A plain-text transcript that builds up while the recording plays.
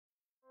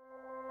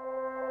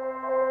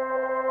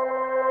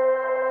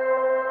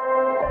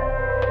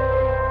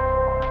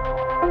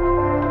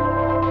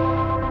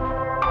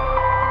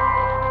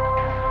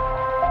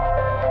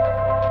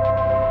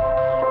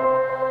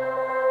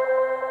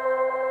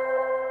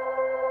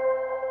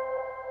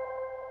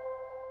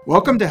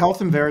Welcome to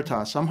Health in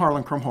Veritas. I'm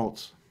Harlan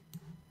Krumholtz.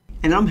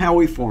 And I'm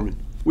Howie Foreman.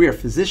 We are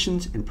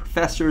physicians and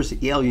professors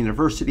at Yale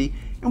University,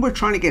 and we're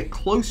trying to get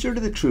closer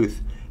to the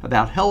truth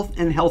about health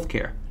and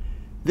healthcare.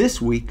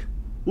 This week,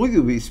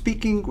 we'll be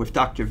speaking with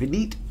Dr.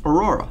 Vineet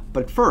Arora.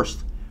 But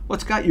first,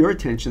 what's got your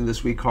attention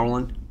this week,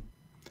 Harlan?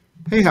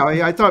 Hey,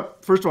 Howie. I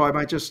thought, first of all, I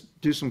might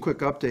just do some quick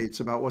updates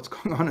about what's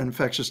going on in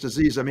infectious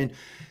disease.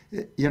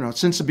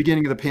 Since the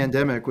beginning of the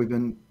pandemic, we've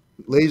been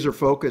laser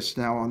focused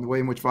now on the way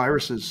in which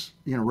viruses,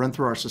 run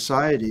through our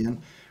society.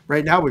 And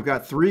right now we've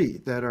got three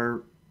that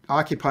are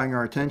occupying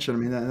our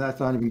attention. That's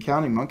not even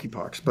counting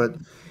monkeypox, but,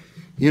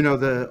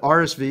 the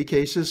RSV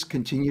cases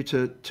continue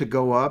to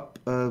go up.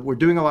 We're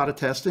doing a lot of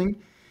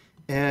testing.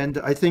 And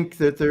I think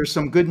that there's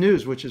some good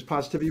news, which is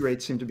positivity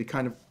rates seem to be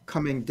kind of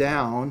coming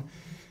down.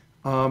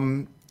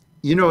 If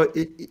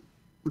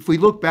we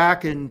look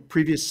back in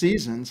previous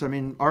seasons,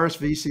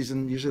 RSV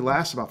season usually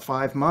lasts about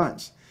 5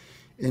 months.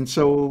 And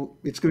so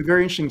it's going to be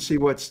very interesting to see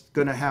what's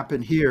going to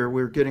happen here.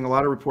 We're getting a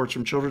lot of reports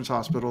from children's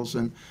hospitals,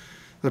 and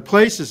the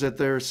places that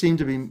there seem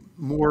to be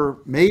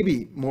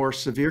maybe more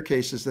severe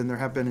cases than there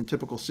have been in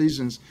typical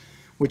seasons,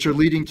 which are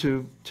leading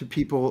to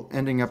people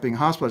ending up being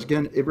hospitalized.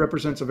 Again, it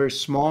represents a very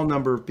small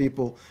number of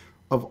people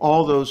of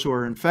all those who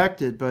are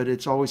infected, but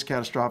it's always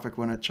catastrophic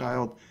when a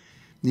child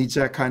needs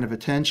that kind of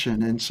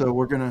attention. And so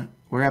we're going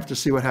to have to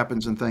see what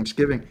happens in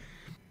Thanksgiving.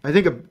 I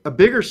think a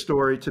bigger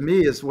story to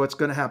me is what's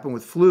going to happen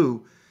with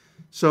flu.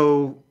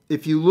 So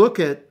if you look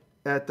at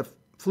the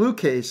flu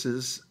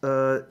cases,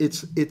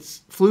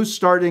 it's flu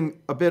starting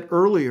a bit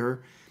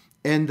earlier,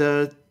 and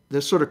the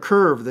sort of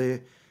curve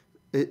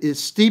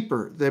is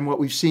steeper than what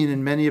we've seen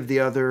in many of the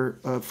other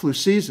flu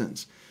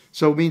seasons.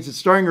 So it means it's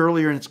starting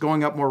earlier and it's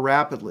going up more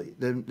rapidly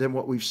than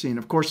what we've seen.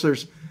 Of course,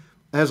 there's,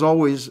 as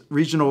always,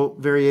 regional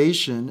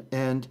variation,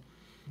 and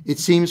it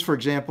seems, for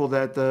example,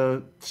 that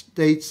the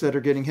states that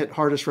are getting hit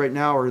hardest right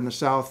now are in the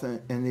South and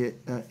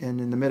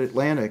in the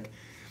Mid-Atlantic.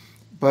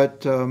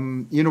 But,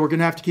 we're going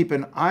to have to keep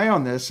an eye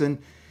on this.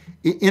 And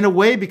in a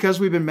way,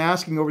 because we've been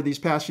masking over these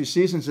past few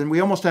seasons, and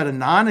we almost had a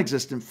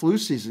non-existent flu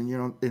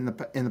season, in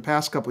the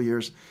past couple of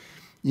years,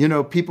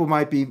 people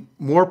might be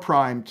more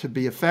primed to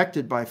be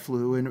affected by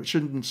flu. And it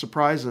shouldn't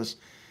surprise us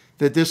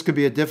that this could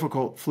be a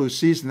difficult flu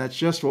season. That's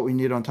just what we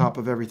need on top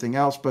of everything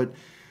else. But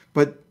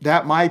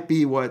that might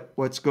be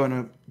what's going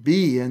to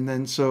be. And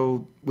then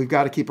so we've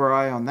got to keep our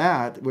eye on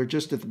that. We're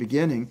just at the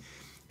beginning.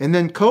 And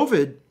then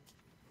COVID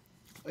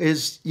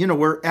is,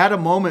 we're at a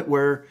moment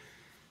where,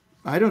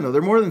 there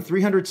are more than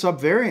 300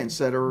 subvariants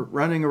that are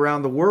running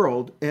around the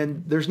world,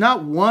 and there's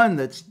not one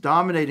that's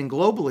dominating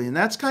globally. And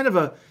that's kind of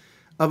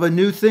a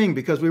new thing,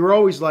 because we were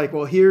always like,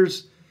 well, here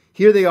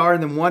they are,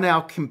 and then one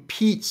out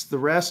competes the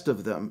rest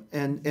of them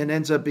and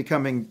ends up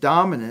becoming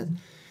dominant.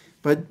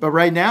 But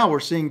right now we're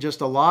seeing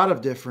just a lot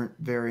of different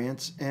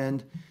variants,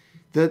 and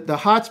the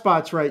hot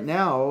spots right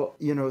now,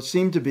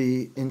 seem to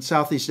be in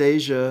Southeast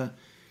Asia,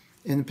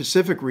 in the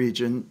Pacific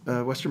region,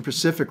 Western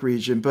Pacific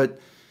region, but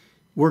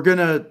we're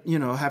gonna,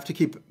 have to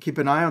keep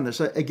an eye on this.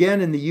 Again,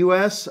 in the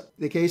U.S.,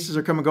 the cases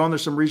are coming and going.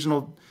 There's some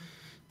regional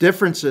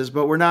differences,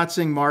 but we're not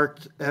seeing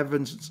marked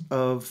evidence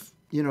of,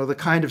 the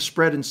kind of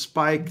spread and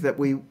spike that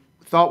we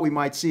thought we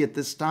might see at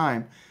this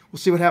time. We'll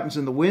see what happens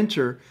in the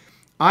winter.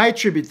 I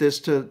attribute this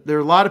to, there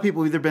are a lot of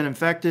people who've either been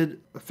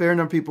infected, a fair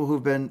number of people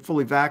who've been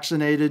fully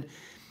vaccinated.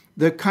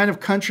 The kind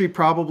of country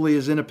probably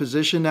is in a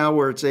position now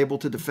where it's able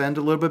to defend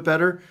a little bit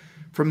better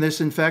from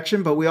this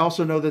infection, but we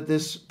also know that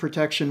this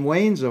protection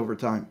wanes over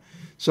time.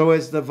 So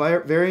as the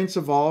variants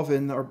evolve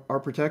and our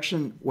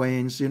protection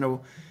wanes,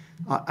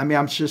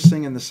 I'm just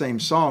singing the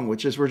same song,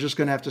 which is we're just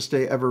going to have to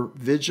stay ever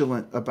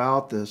vigilant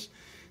about this.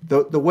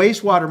 The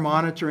wastewater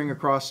monitoring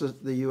across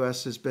the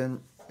U.S.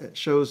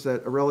 shows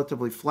that a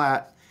relatively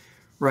flat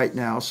right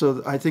now.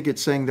 So I think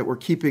it's saying that we're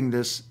keeping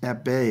this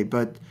at bay,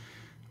 but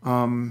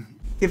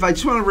if I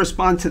just want to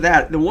respond to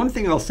that, the one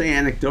thing I'll say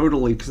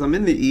anecdotally, because I'm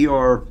in the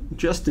ER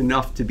just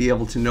enough to be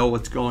able to know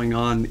what's going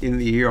on in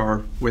the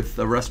ER with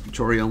the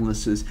respiratory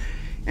illnesses,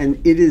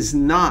 and it is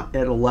not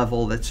at a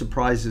level that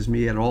surprises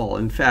me at all.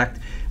 In fact,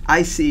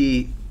 I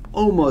see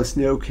almost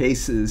no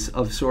cases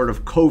of sort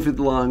of COVID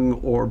lung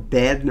or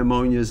bad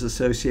pneumonias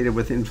associated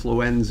with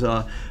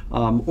influenza,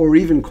 or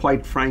even,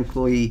 quite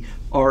frankly,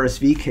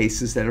 RSV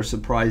cases that are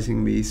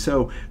surprising me.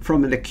 So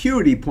from an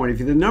acuity point of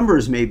view, the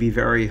numbers may be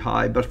very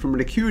high, but from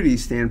an acuity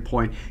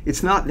standpoint,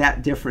 it's not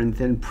that different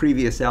than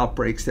previous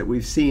outbreaks that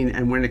we've seen.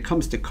 And when it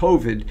comes to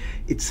COVID,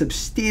 it's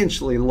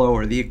substantially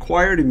lower. The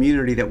acquired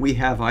immunity that we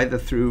have either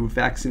through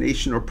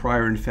vaccination or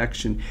prior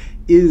infection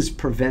is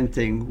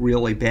preventing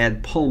really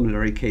bad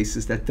pulmonary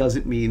cases. That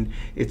doesn't mean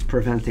it's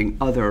preventing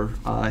other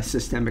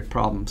systemic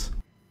problems.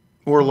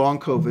 Or long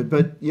COVID.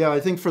 But yeah,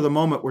 I think for the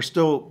moment, we're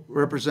still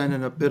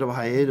representing a bit of a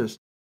hiatus.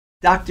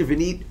 Dr.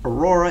 Vineet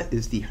Arora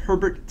is the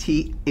Herbert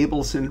T.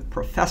 Abelson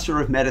Professor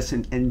of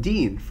Medicine and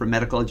Dean for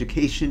Medical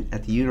Education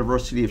at the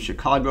University of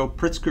Chicago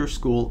Pritzker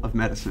School of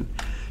Medicine.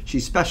 She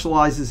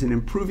specializes in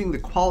improving the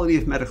quality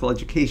of medical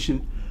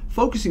education,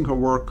 focusing her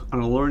work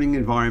on a learning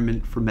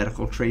environment for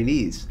medical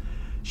trainees.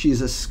 She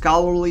is a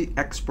scholarly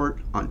expert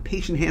on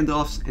patient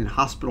handoffs and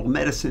hospital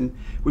medicine,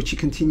 which she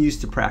continues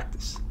to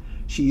practice.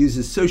 She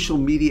uses social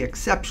media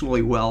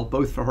exceptionally well,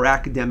 both for her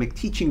academic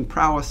teaching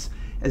prowess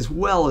as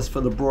well as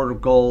for the broader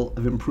goal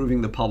of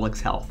improving the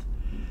public's health.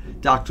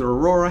 Dr.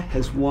 Arora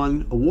has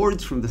won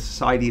awards from the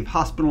Society of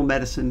Hospital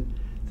Medicine,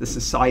 the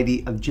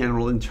Society of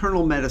General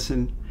Internal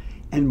Medicine,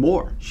 and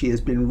more. She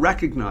has been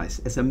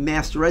recognized as a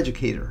master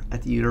educator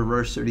at the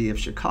University of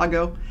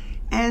Chicago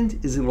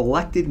and is an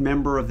elected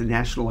member of the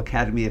National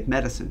Academy of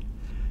Medicine.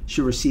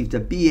 She received a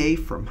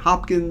BA from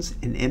Hopkins,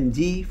 an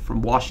MD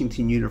from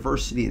Washington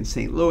University in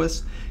St.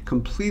 Louis,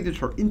 completed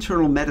her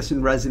internal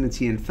medicine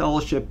residency and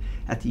fellowship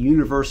at the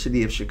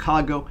University of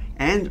Chicago,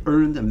 and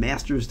earned a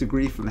master's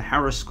degree from the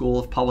Harris School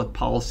of Public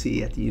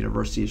Policy at the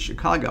University of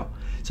Chicago.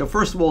 So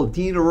first of all,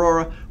 Dean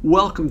Arora,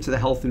 welcome to the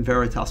Health in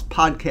Veritas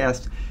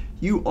podcast.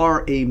 You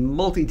are a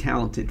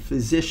multi-talented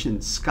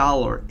physician,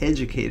 scholar,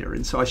 educator,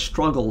 and so I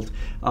struggled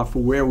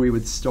for where we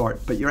would start.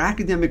 But your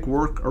academic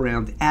work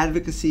around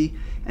advocacy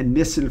and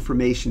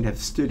misinformation have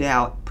stood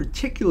out,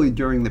 particularly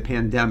during the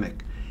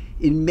pandemic.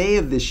 In May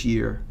of this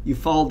year, you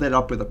followed that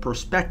up with a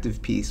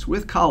perspective piece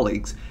with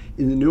colleagues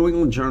in the New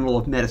England Journal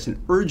of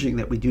Medicine, urging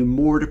that we do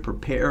more to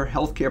prepare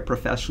healthcare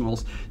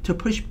professionals to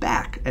push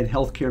back at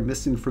healthcare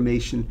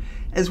misinformation,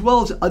 as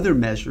well as other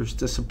measures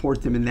to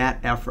support them in that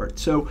effort.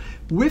 So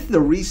with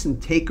the recent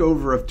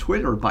takeover of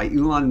Twitter by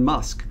Elon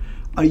Musk,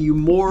 are you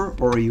more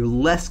or are you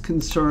less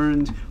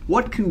concerned?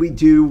 What can we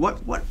do?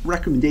 What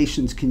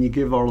recommendations can you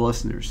give our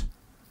listeners?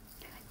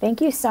 Thank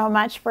you so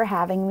much for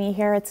having me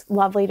here. It's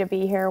lovely to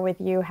be here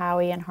with you,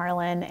 Howie and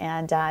Harlan,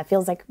 and it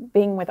feels like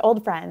being with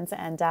old friends.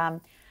 And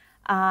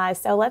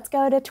so let's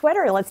go to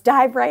Twitter. Let's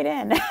dive right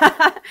in.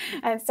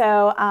 And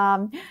so,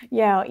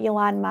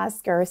 Elon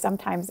Musk, or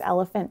sometimes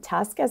Elephant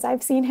Tusk, as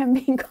I've seen him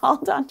being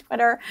called on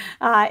Twitter,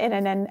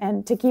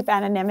 and to keep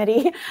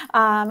anonymity,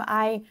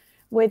 I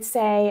would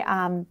say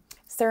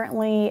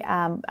certainly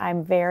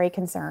I'm very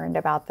concerned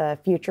about the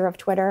future of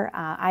Twitter.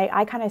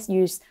 I kind of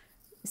use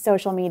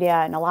social media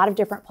and a lot of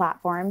different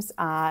platforms.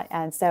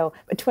 And so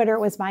Twitter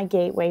was my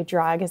gateway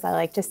drug, as I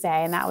like to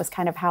say, and that was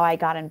kind of how I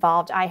got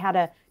involved. I had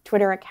a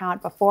Twitter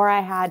account before I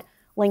had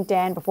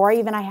LinkedIn, before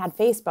even I had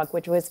Facebook,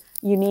 which was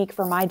unique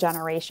for my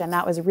generation.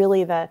 That was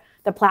really the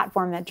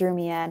platform that drew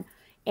me in.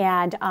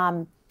 And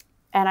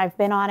I've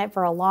been on it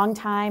for a long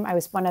time. I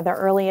was one of the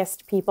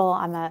earliest people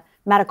on the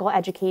medical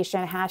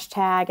education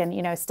hashtag,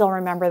 and still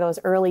remember those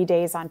early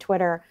days on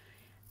Twitter.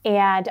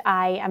 And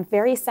I am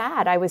very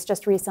sad. I was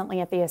just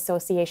recently at the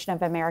Association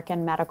of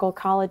American Medical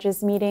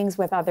Colleges meetings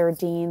with other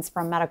deans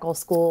from medical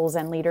schools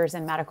and leaders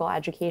in medical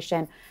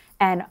education.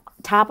 And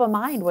top of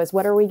mind was,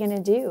 what are we going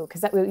to do?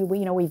 Because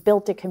we've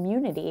built a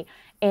community,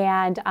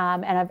 and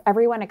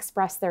everyone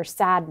expressed their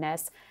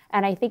sadness.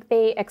 And I think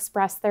they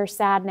expressed their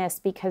sadness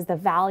because the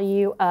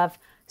value of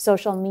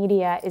social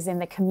media is in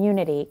the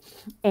community,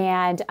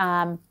 and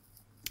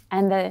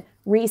the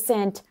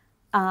recent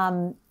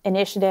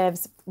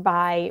initiatives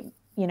by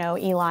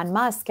Elon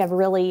Musk have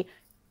really,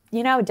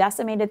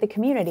 decimated the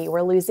community.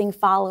 We're losing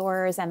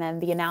followers, and then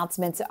the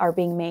announcements are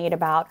being made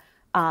about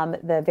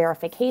the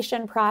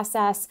verification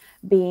process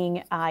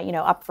being,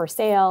 up for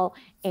sale,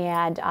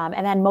 and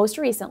then most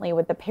recently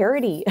with the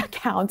parody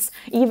accounts,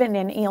 even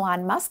in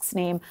Elon Musk's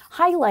name,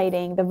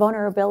 highlighting the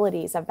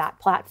vulnerabilities of that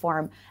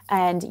platform,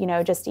 and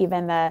just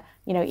even the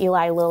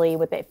Eli Lilly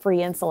with the free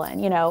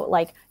insulin.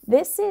 Like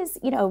this is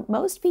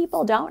most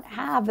people don't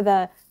have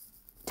the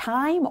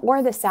time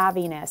or the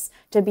savviness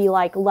to be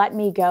like, let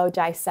me go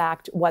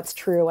dissect what's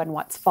true and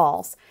what's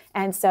false.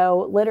 And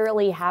so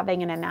literally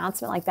having an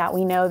announcement like that,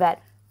 we know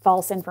that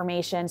false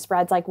information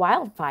spreads like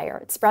wildfire.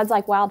 It spreads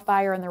like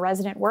wildfire in the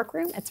resident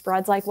workroom. It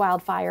spreads like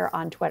wildfire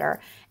on Twitter.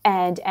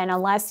 And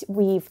unless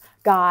we've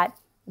got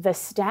the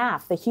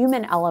staff, the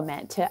human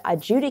element to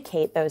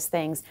adjudicate those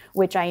things,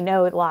 which I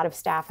know a lot of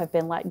staff have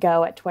been let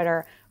go at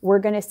Twitter, we're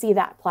going to see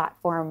that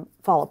platform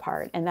fall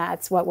apart. And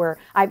that's what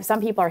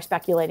some people are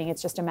speculating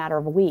it's just a matter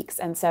of weeks.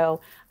 And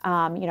so,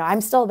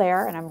 I'm still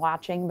there and I'm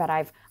watching, but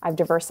I've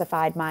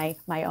diversified my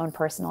own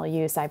personal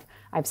use.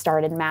 I've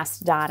started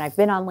Mastodon. I've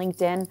been on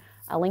LinkedIn.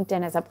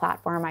 LinkedIn is a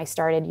platform I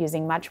started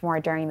using much more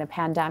during the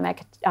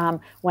pandemic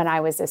when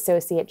I was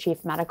Associate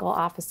Chief Medical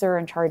Officer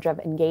in charge of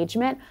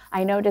engagement.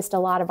 I noticed a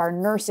lot of our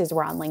nurses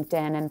were on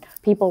LinkedIn and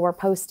people were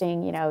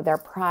posting, their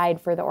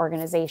pride for the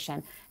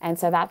organization. And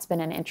so that's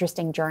been an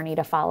interesting journey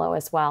to follow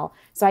as well.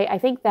 So I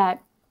think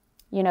that,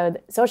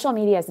 social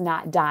media is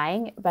not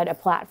dying, but a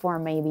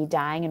platform may be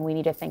dying, and we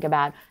need to think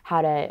about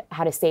how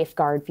to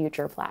safeguard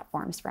future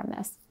platforms from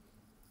this.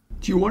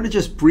 Do you want to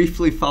just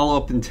briefly follow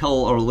up and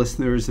tell our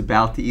listeners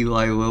about the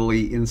Eli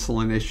Lilly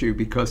insulin issue?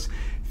 Because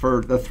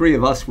for the three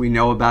of us, we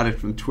know about it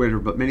from Twitter,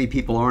 but many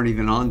people aren't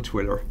even on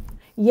Twitter.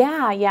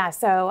 Yeah.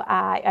 So,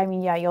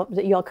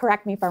 you'll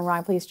correct me if I'm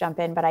wrong. Please jump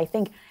in. But I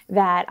think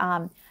that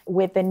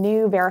with the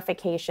new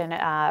verification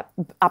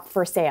up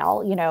for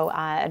sale,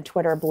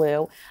 Twitter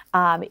Blue,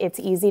 it's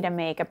easy to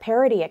make a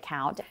parody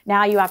account.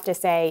 Now you have to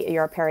say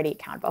you're a parody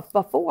account. But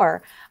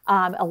before,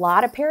 a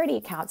lot of parody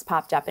accounts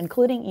popped up,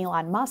 including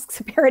Elon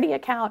Musk's parody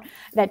account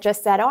that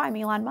just said, oh, I'm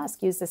Elon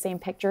Musk, use the same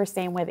picture,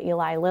 same with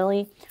Eli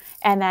Lilly.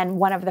 And then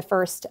one of the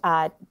first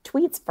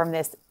tweets from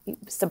this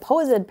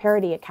supposed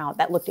parody account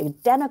that looked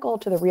identical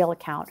to the real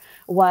account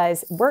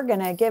was, we're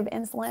going to give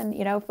insulin,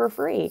 for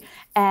free.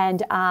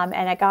 And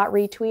it got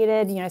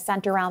retweeted,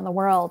 sent around the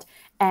world.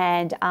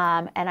 And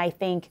I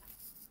think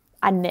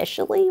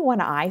initially when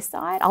I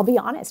saw it, I'll be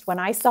honest, when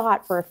I saw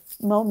it for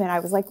a moment, I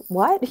was like,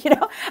 what?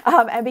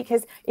 And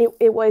because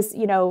it was,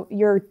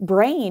 your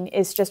brain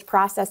is just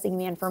processing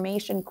the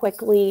information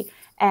quickly.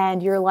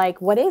 And you're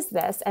like, what is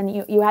this?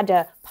 And you had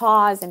to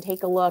pause and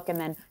take a look and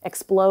then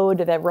explode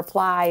the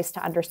replies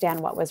to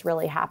understand what was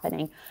really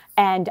happening.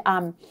 And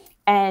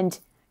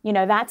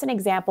that's an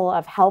example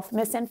of health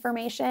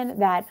misinformation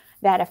that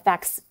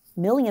affects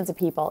millions of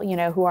people,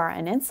 who are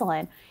on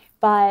insulin.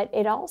 But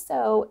it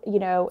also,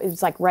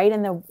 is like right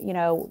in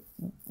the,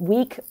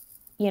 week,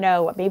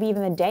 maybe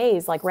even the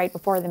days, like right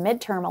before the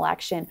midterm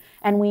election.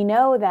 And we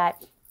know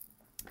that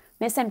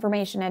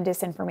misinformation and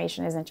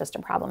disinformation isn't just a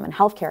problem in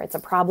healthcare. It's a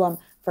problem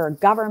for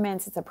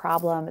governments. It's a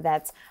problem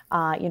that's,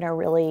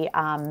 really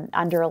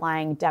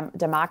underlying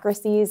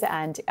democracies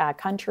and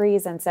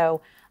countries. And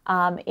so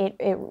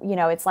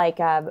it's like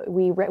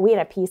we had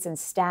a piece in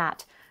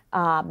Stat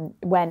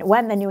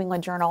when the New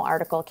England Journal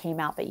article came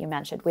out that you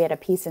mentioned. We had a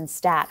piece in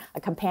Stat,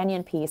 a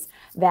companion piece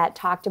that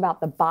talked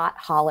about the bot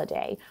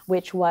holiday,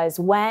 which was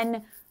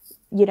when,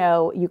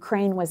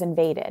 Ukraine was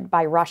invaded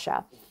by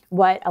Russia.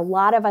 What a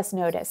lot of us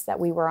noticed that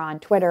we were on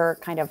Twitter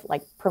kind of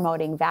like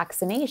promoting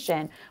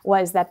vaccination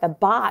was that the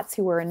bots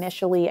who were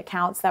initially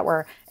accounts that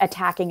were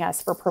attacking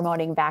us for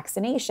promoting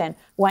vaccination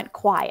went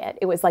quiet.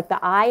 It was like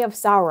the eye of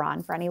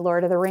Sauron for any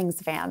Lord of the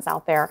Rings fans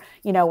out there,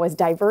 was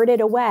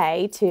diverted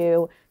away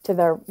to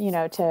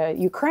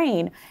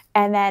Ukraine.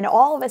 And then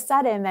all of a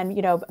sudden,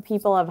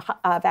 people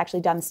have actually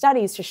done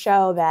studies to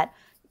show that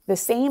the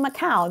same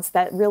accounts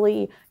that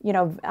really,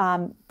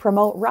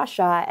 promote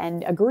Russia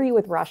and agree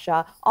with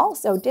Russia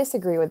also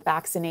disagree with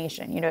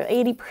vaccination,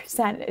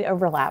 80%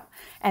 overlap.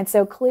 And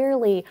so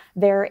clearly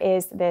there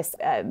is this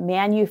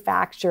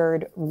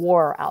manufactured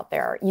war out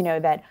there,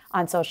 that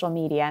on social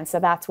media. And so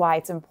that's why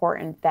it's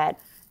important that,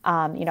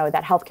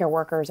 that healthcare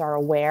workers are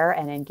aware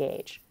and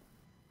engage.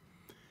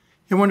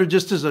 I wonder,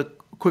 just as a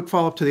quick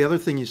follow-up to the other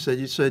thing you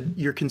said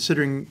you're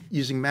considering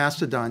using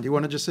Mastodon. Do you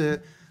want to just say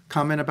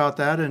comment about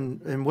that,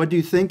 and what do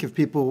you think if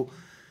people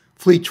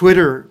flee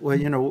Twitter? Well,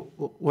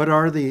 what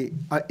are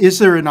is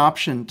there an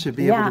option to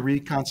be able to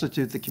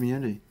reconstitute the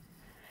community?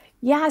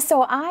 Yeah,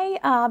 so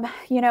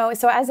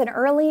so as an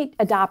early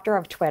adopter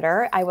of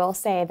Twitter, I will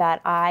say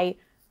that I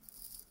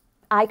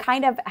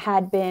kind of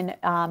had been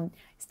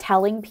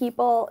telling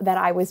people that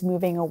I was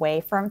moving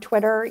away from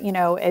Twitter.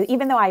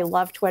 Even though I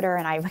love Twitter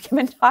and I've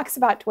given talks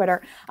about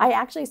Twitter, I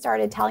actually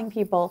started telling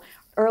people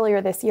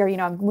earlier this year,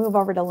 I'm moving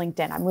over to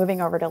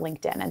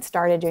LinkedIn and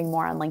started doing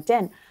more on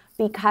LinkedIn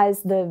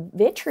because the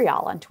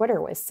vitriol on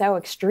Twitter was so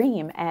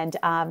extreme. And,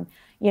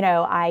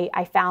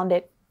 I found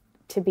it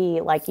to be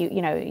like,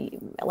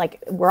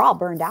 like we're all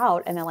burned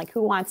out. And then like,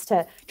 who wants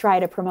to try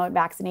to promote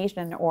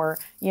vaccination or,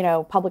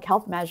 public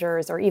health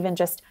measures, or even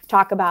just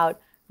talk about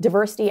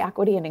diversity,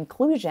 equity, and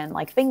inclusion,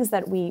 like things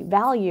that we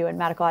value in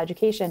medical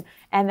education,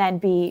 and then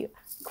be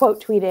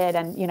quote tweeted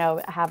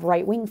and, have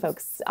right-wing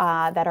folks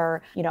that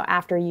are,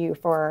 after you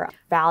for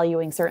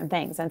valuing certain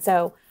things. And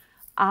so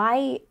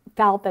I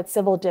felt that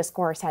civil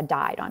discourse had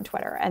died on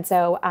Twitter. And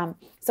so,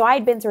 I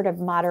had been sort of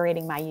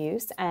moderating my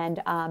use.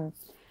 And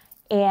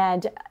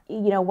when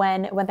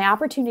the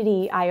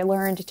opportunity I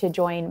learned to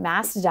join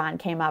Mastodon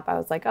came up, I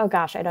was like, oh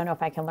gosh, I don't know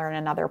if I can learn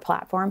another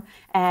platform.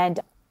 And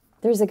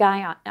there's a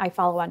guy I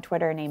follow on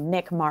Twitter named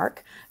Nick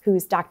Mark,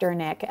 who's Dr.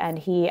 Nick, and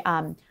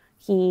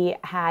he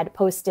had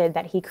posted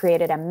that he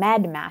created a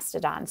med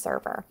Mastodon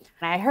server.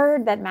 And I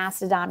heard that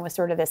Mastodon was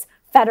sort of this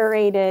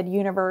federated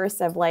universe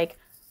of like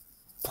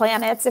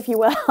planets, if you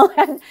will,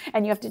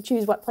 and you have to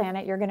choose what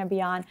planet you're going to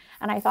be on.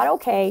 And I thought,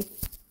 okay,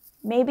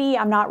 maybe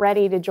I'm not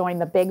ready to join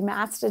the big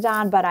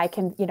Mastodon, but I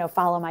can,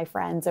 follow my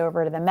friends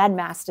over to the med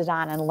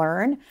Mastodon and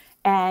learn.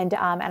 And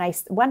I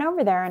went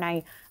over there and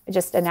I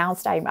just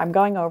announced I'm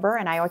going over,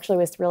 and I actually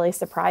was really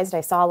surprised.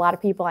 I saw a lot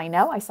of people I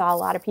know. I saw a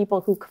lot of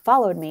people who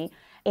followed me.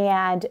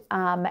 And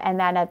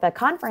then at the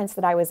conference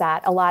that I was at,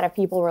 a lot of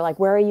people were like,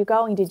 where are you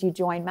going? Did you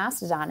join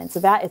Mastodon? And so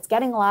that it's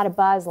getting a lot of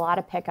buzz, a lot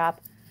of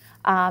pickup.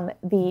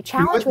 The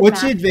challenge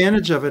what's the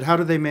advantage of it? How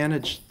do they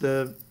manage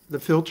the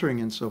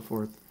filtering and so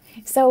forth?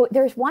 So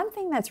there's one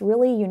thing that's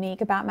really unique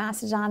about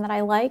Mastodon that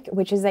I like,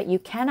 which is that you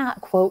cannot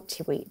quote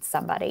tweet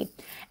somebody.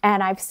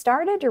 And I've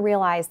started to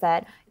realize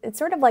that it's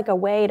sort of like a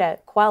way to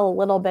quell a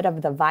little bit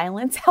of the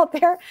violence out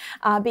there,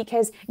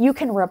 because you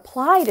can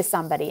reply to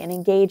somebody and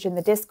engage in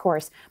the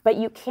discourse, but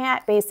you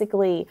can't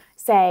basically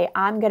say,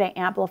 I'm going to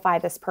amplify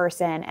this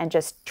person and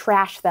just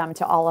trash them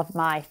to all of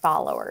my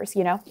followers,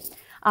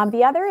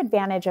 The other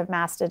advantage of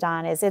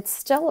Mastodon is it's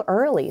still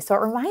early. So it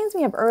reminds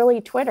me of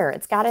early Twitter.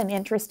 It's got an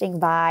interesting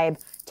vibe,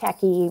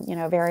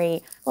 techie,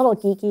 very little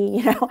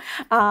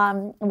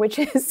geeky, which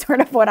is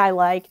sort of what I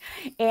like.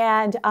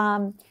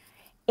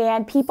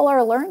 And people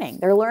are learning.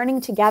 They're learning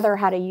together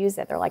how to use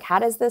it. They're like, how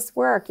does this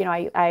work?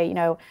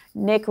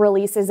 Nick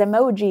releases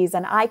emojis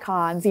and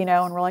icons,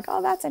 and we're like,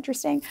 oh, that's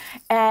interesting.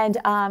 And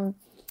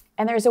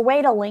there's a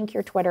way to link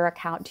your Twitter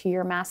account to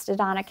your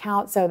Mastodon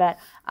account so that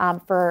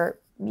for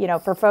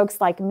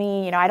folks like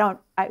me,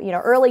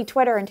 early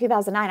Twitter in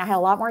 2009, I had a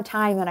lot more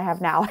time than I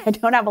have now. I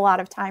don't have a lot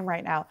of time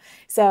right now.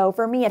 So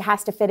for me, it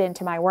has to fit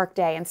into my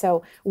workday. And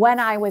so when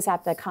I was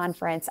at the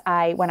conference,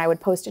 when I would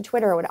post to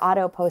Twitter, I would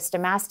auto post to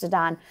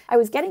Mastodon. I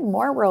was getting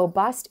more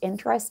robust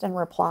interest and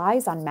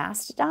replies on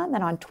Mastodon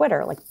than on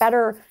Twitter, like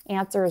better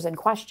answers and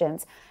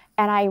questions.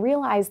 And I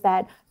realized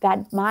that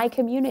my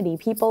community,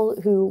 people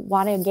who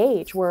want to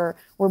engage, were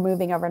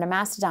moving over to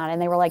Mastodon.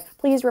 And they were like,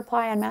 please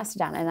reply on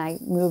Mastodon. And I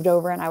moved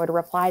over and I would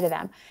reply to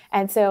them.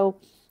 And so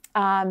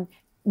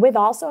with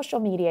all social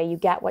media, you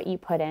get what you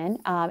put in.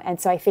 And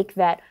so I think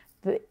that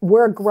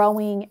we're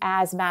growing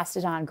as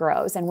Mastodon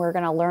grows, and we're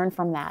going to learn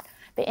from that.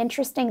 The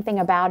interesting thing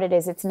about it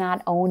is it's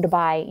not owned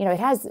by, it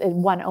has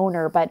one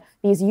owner, but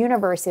these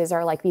universes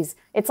are like these,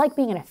 it's like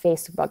being in a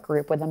Facebook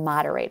group with a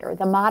moderator.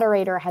 The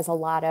moderator has a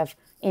lot of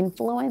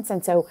influence,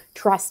 and so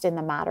trust in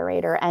the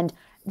moderator. And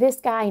this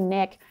guy,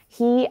 Nick,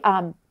 he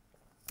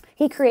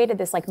created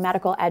this like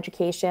medical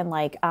education,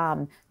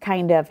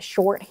 kind of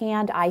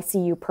shorthand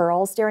ICU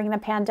pearls during the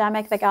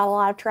pandemic that got a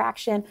lot of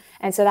traction.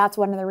 And so that's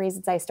one of the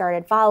reasons I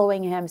started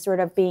following him, sort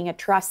of being a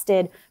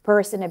trusted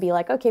person to be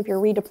like, okay, if you're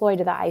redeployed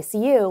to the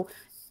ICU,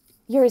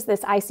 here's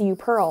this ICU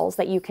pearls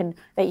that you can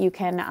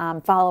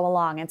follow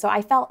along. And so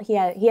I felt he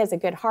has a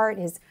good heart.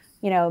 His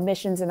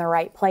mission's in the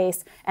right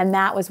place. And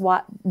that was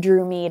what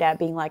drew me to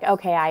being like,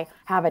 okay, I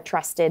have a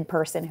trusted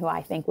person who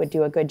I think would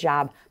do a good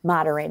job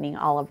moderating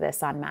all of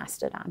this on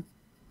Mastodon.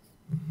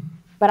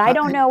 But I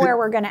don't know where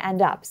we're going to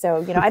end up. So,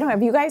 I don't know.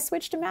 Have you guys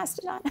switched to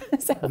Mastodon?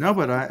 No,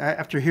 but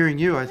after hearing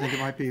you, I think it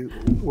might be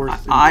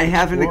worth I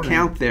have an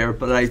account there,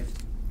 but I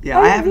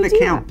have an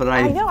account, but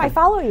I know, I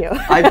follow you.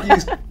 I've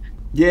used...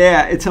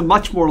 Yeah, it's a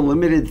much more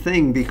limited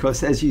thing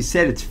because, as you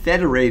said, it's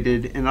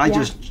federated, and I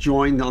just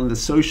joined on the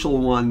social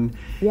one,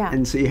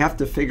 and so you have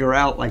to figure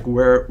out like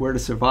where to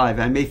survive.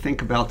 I may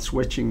think about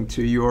switching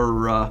to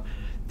your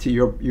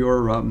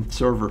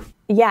server.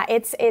 Yeah,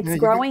 it's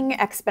growing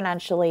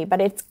exponentially,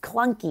 but it's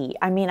clunky.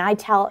 I mean,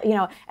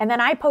 and then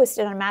I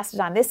posted on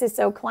Mastodon, this is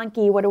so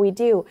clunky, what do we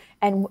do?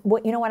 And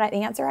what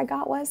the answer I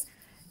got was,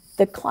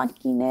 the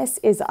clunkiness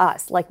is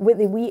us. Like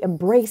we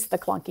embrace the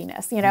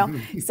clunkiness,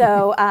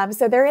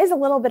 So there is a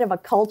little bit of a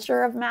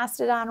culture of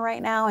Mastodon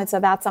right now, and so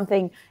that's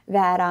something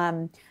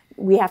that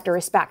we have to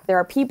respect. There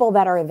are people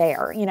that are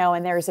there,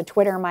 and there's a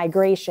Twitter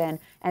migration,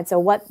 and so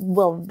what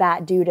will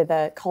that do to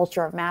the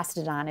culture of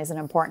Mastodon is an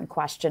important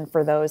question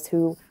for those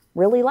who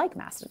really like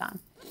Mastodon.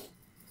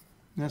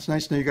 That's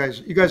nice to know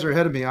you guys are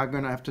ahead of me. I'm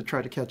going to have to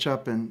try to catch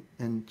up and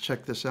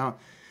check this out.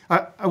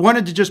 I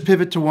wanted to just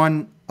pivot to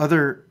one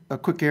other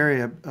quick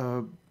area.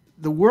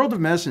 The world of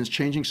medicine is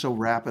changing so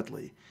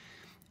rapidly,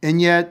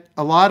 and yet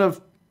a lot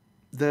of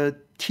the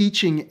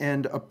teaching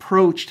and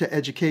approach to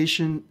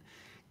education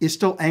is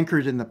still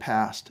anchored in the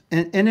past.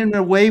 And in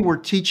a way, we're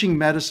teaching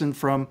medicine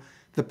from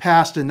the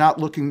past and not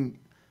looking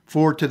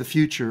forward to the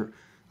future,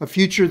 a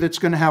future that's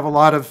going to have a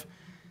lot of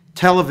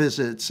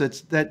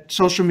televisits, that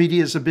social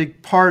media is a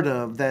big part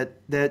of,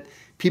 that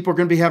people are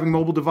going to be having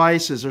mobile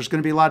devices. There's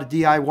going to be a lot of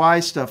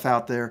DIY stuff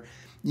out there.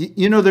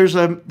 There's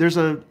a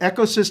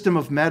ecosystem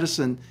of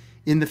medicine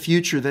in the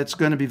future that's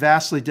going to be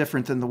vastly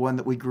different than the one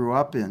that we grew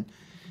up in.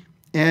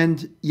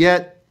 And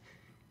yet,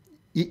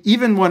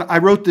 even when I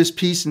wrote this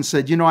piece and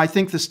said, I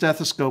think the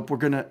stethoscope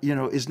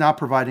is not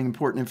providing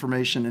important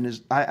information,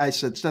 and I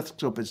said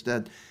stethoscope is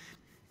dead.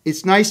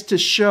 It's nice to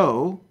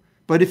show,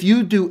 but if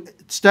you do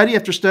study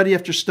after study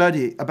after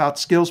study about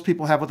skills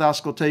people have with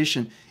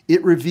auscultation,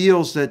 it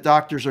reveals that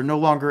doctors are no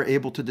longer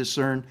able to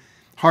discern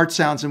heart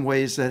sounds in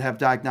ways that have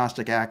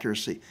diagnostic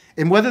accuracy.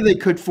 And whether they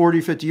could 40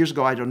 or 50 years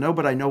ago, I don't know,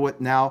 but I know what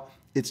now,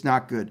 it's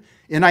not good.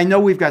 And I know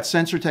we've got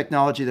sensor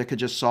technology that could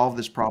just solve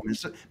this problem.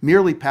 It's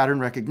merely pattern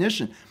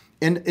recognition.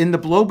 And the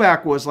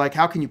blowback was like,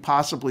 how can you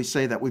possibly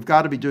say that? We've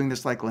got to be doing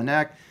this like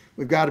Linac.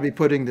 We've got to be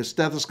putting the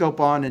stethoscope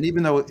on. And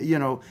even though,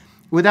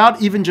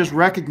 without even just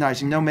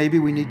recognizing, no, maybe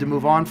we need to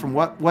move on from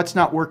what's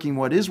not working,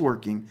 what is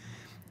working.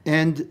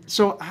 And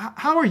so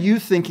how are you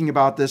thinking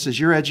about this as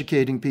you're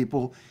educating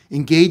people,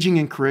 engaging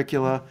in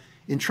curricula,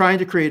 in trying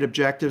to create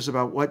objectives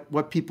about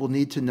what people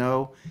need to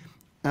know?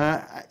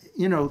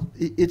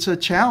 It's a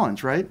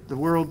challenge, right? The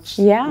world's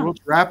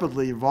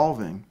rapidly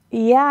evolving.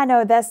 Yeah,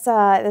 no, that's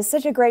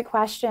such a great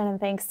question, and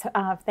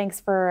thanks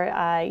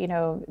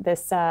for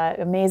this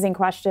amazing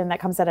question that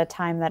comes at a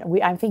time that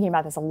I'm thinking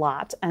about this a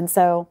lot. And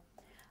so,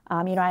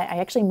 I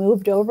actually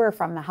moved over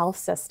from the health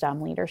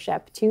system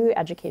leadership to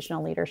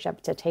educational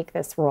leadership to take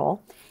this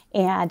role,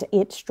 and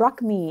it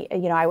struck me.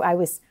 I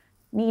was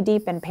knee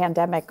deep in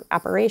pandemic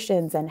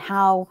operations and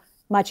how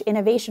much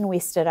innovation we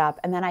stood up.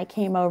 And then I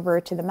came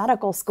over to the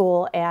medical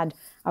school and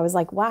I was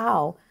like,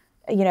 wow,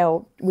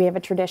 we have a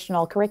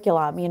traditional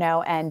curriculum,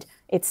 and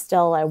it's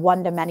still a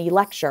one-to-many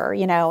lecture,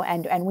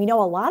 and we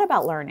know a lot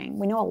about learning.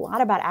 We know a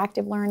lot about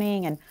active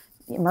learning and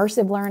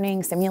immersive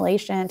learning,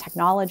 simulation,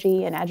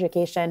 technology, and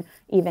education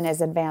even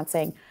is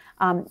advancing.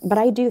 But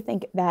I do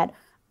think that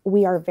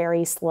we are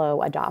very slow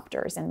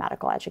adopters in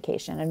medical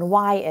education. And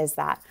why is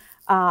that?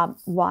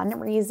 One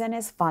reason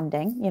is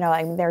funding.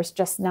 There's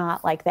just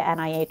not like the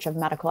NIH of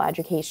medical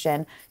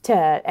education to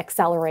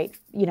accelerate,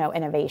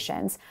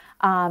 innovations.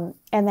 And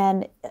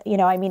then,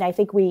 I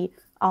think we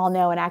all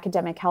know in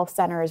academic health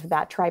centers with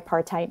that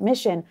tripartite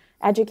mission,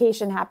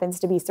 education happens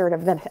to be sort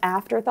of the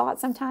afterthought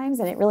sometimes,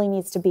 and it really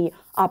needs to be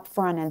up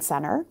front and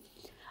center.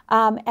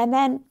 And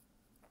then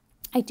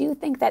I do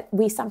think that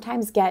we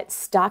sometimes get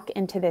stuck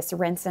into this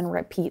rinse and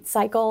repeat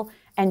cycle,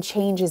 and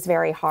change is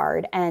very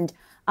hard. And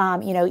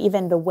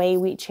even the way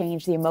we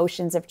change, the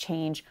emotions of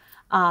change,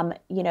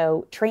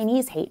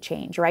 trainees hate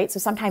change, right? So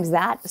sometimes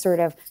that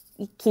sort of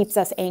keeps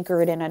us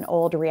anchored in an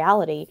old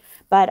reality.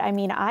 But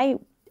I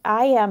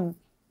am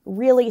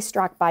really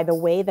struck by the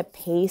way the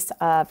pace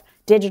of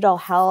digital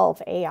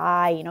health,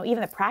 AI,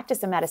 even the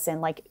practice of medicine,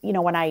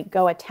 when I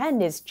go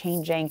attend is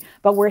changing,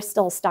 but we're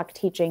still stuck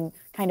teaching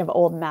kind of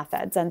old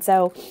methods. And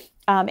so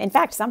in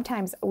fact,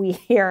 sometimes we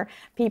hear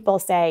people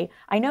say,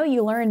 I know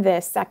you learned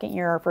this second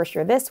year or first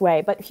year this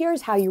way, but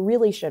here's how you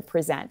really should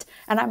present.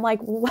 And I'm like,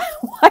 why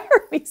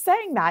are we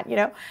saying that?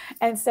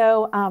 And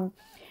so,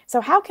 so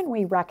how can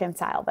we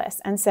reconcile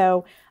this? And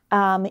so,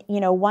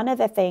 one of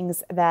the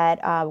things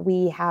that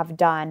we have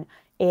done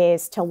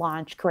is to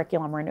launch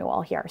curriculum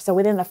renewal here. So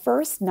within the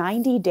first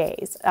 90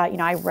 days,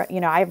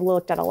 I've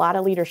looked at a lot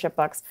of leadership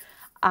books.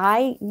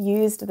 I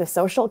used the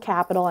social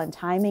capital and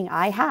timing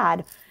I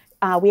had.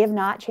 We have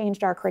not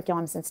changed our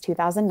curriculum since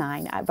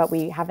 2009, but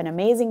we have an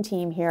amazing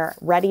team here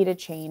ready to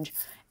change.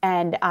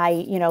 And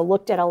I,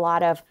 looked at a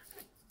lot of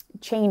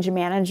change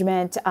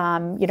management,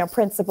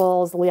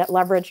 principles,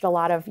 leveraged a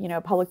lot of,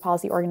 public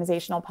policy,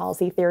 organizational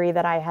policy theory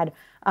that I had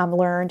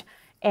learned,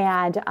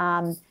 and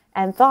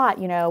thought,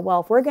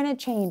 well, if we're going to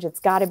change, it's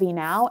got to be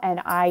now,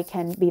 and I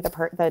can be the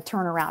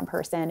turnaround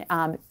person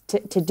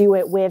to do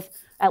it with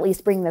at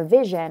least bring the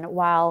vision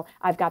while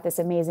I've got this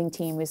amazing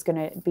team who's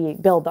going to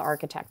build the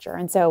architecture.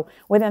 And so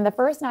within the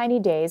first 90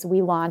 days,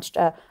 we launched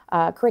a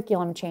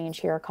curriculum change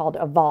here called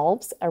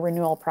Evolves, a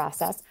renewal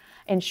process,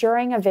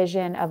 ensuring a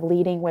vision of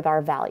leading with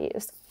our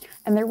values.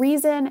 And the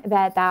reason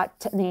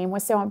that name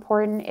was so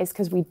important is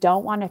because we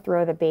don't want to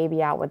throw the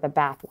baby out with the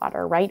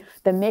bathwater, right?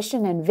 The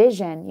mission and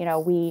vision,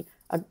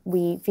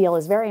 we feel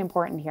is very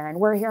important here.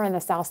 And we're here in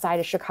the South Side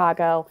of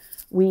Chicago.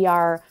 We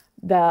are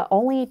the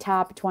only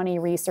top 20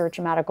 research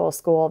medical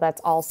school that's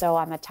also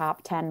on the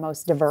top 10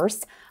 most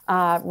diverse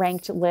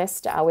ranked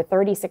list, with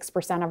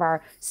 36% of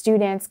our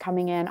students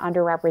coming in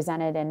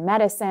underrepresented in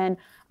medicine.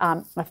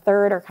 A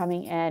third are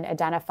coming in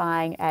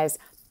identifying as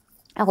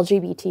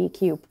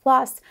LGBTQ+.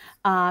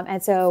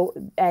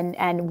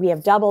 And we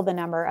have doubled the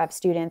number of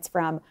students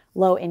from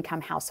low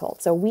income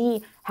households. So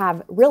we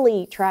have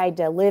really tried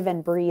to live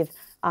and breathe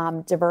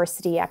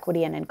diversity,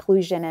 equity, and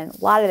inclusion. And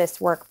a lot of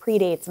this work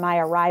predates my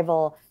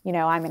arrival.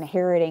 I'm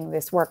inheriting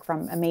this work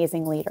from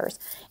amazing leaders.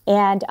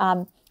 And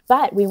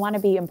but we want to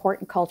be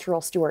important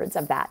cultural stewards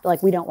of that.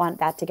 Like, we don't want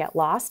that to get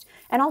lost.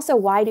 And also,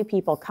 why do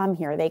people come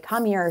here? They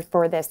come here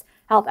for this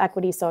health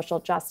equity, social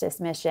justice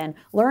mission,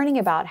 learning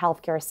about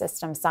healthcare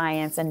system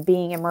science and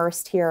being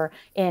immersed here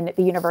in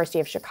the University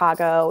of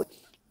Chicago,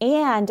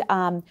 and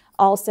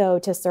also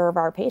to serve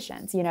our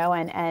patients, and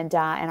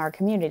our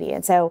community.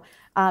 And so,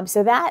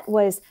 so that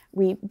was,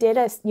 we did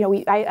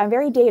I'm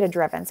very data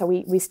driven. So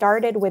we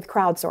started with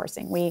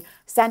crowdsourcing. We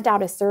sent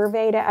out a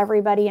survey to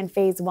everybody in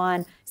phase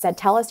 1, said,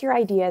 tell us your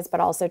ideas, but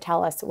also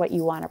tell us what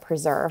you want to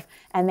preserve.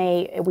 And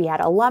we had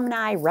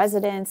alumni,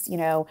 residents,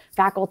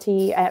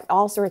 faculty,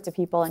 all sorts of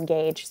people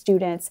engaged,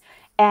 students.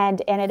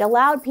 And it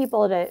allowed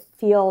people to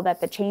feel that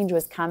the change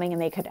was coming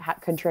and they could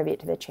contribute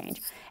to the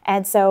change.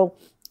 And so,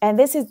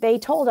 they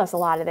told us a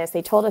lot of this.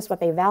 They told us what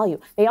they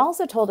value. They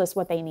also told us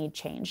what they need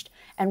changed.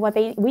 And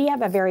we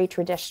have a very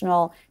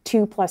traditional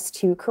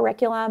 2+2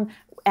 curriculum,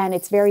 and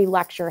it's very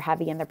lecture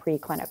heavy in the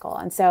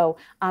preclinical. And so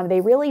they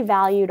really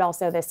valued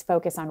also this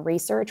focus on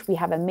research. We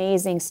have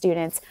amazing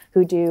students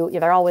who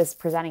they're always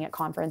presenting at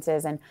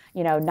conferences, and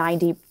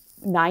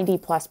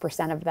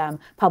 90+% of them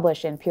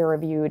publish in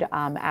peer-reviewed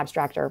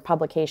abstract or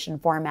publication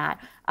format,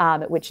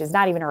 which is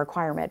not even a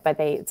requirement, but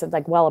it's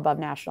like well above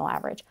national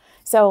average.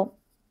 So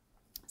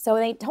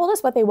they told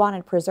us what they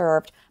wanted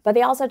preserved, but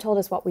they also told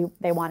us what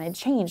they wanted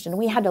changed, and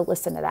we had to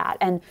listen to that.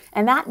 And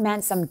that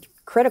meant some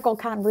critical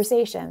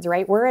conversations,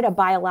 right? We're at a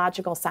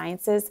biological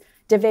sciences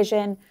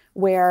division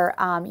where,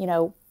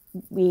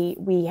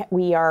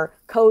 we are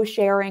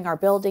co-sharing our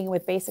building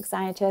with basic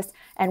scientists,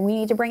 and we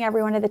need to bring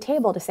everyone to the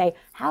table to say,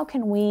 how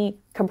can we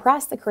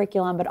compress the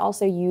curriculum, but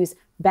also use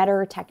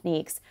better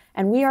techniques?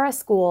 And we are a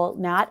school,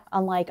 not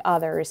unlike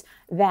others,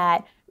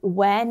 that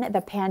when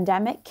the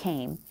pandemic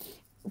came,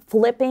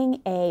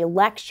 flipping a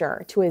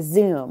lecture to a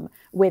Zoom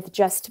with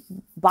just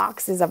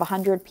boxes of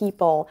 100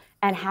 people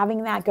and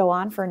having that go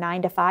on for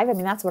 9 to 5. I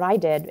mean, that's what I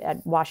did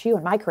at WashU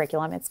in my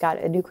curriculum. It's got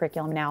a new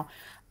curriculum now.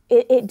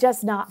 It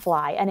does not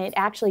fly, and it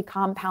actually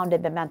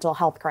compounded the mental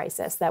health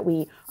crisis that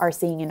we are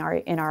seeing in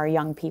our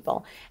young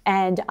people.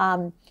 And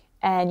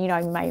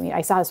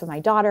I saw this with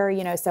my daughter.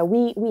 So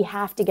we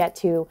have to get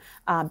to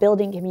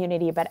building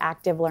community, but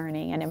active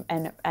learning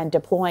and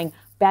deploying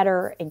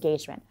better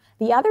engagement.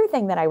 The other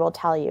thing that I will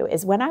tell you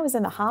is when I was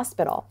in the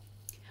hospital,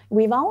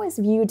 we've always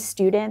viewed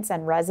students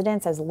and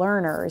residents as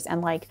learners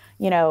and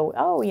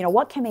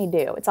what can they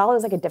do? It's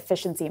always like a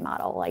deficiency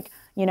model, like,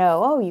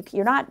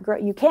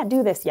 you can't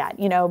do this yet,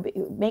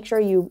 make sure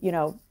you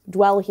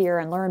dwell here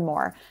and learn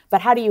more.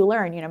 But how do you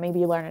learn? Maybe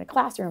you learn in a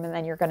classroom and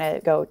then you're going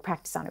to go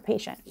practice on a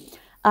patient.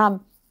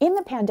 In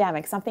the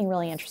pandemic, something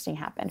really interesting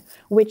happened,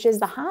 which is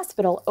the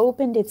hospital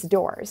opened its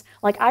doors.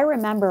 Like I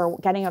remember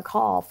getting a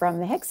call from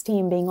the Hicks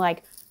team being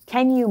like,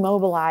 can you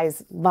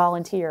mobilize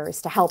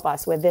volunteers to help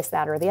us with this,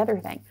 that, or the other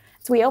thing?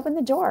 So we opened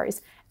the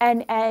doors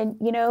and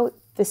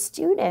the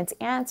students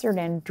answered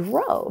in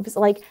droves.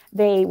 Like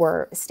they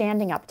were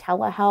standing up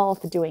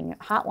telehealth, doing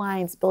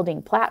hotlines,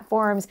 building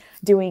platforms,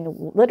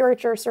 doing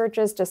literature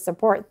searches to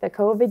support the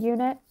COVID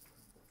unit.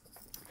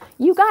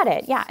 You got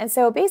it. Yeah. And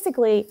so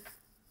basically,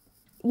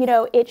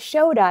 it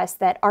showed us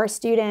that our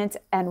students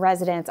and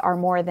residents are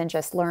more than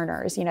just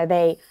learners.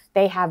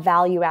 They have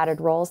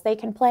value-added roles they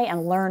can play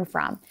and learn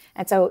from.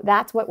 And so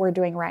that's what we're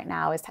doing right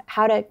now, is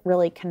how to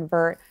really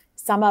convert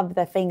some of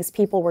the things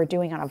people were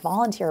doing on a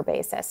volunteer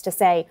basis to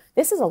say,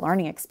 this is a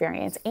learning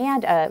experience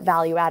and a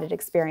value-added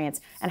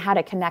experience, and how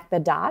to connect the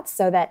dots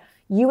so that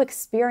you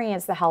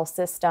experience the health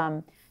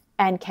system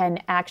and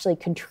can actually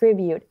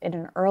contribute in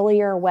an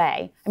earlier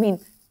way. I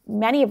mean,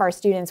 many of our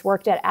students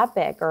worked at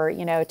Epic or,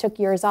 took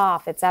years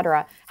off, et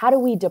cetera. How do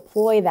we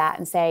deploy that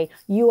and say,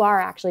 you are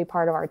actually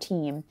part of our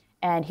team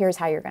and here's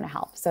how you're going to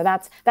help? So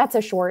that's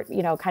a short,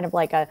 kind of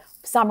like a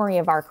summary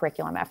of our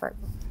curriculum effort.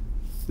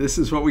 This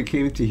is what we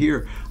came to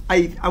hear.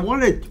 I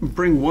want to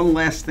bring one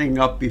last thing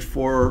up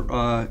before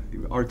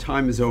our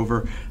time is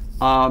over.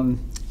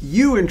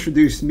 You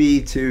introduced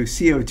me to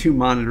CO2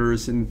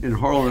 monitors, and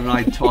Harlan and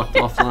I talked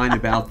offline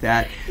about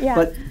that.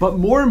 Yeah. But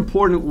more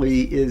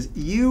importantly is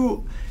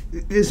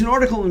there's an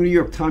article in the New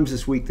York Times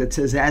this week that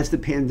says as the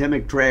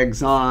pandemic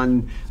drags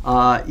on,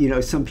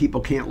 some people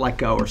can't let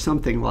go or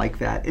something like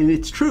that. And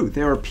it's true.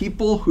 There are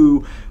people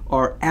who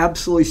are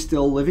absolutely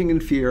still living in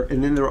fear,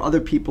 and then there are other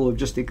people who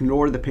just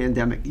ignore the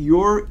pandemic.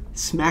 You're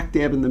smack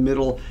dab in the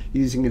middle,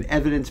 using an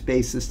evidence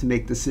basis to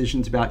make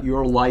decisions about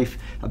your life,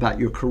 about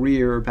your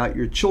career, about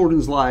your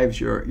children's lives,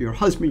 your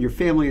husband, your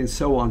family, and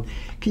so on.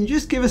 Can you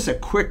just give us a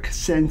quick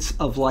sense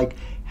of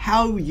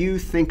how you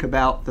think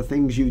about the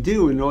things you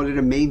do in order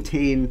to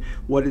maintain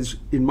what is,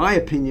 in my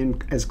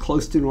opinion, as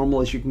close to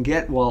normal as you can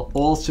get, while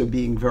also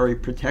being very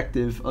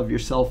protective of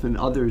yourself and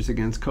others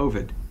against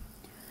COVID?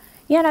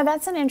 Yeah, no,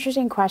 that's an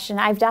interesting question.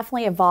 I've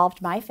definitely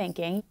evolved my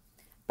thinking,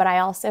 but I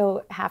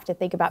also have to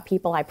think about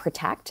people I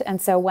protect.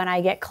 And so when I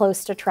get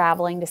close to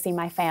traveling to see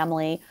my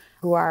family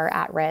who are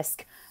at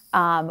risk,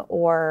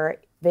 or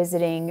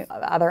visiting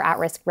other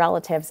at-risk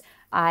relatives,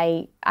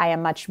 I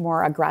am much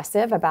more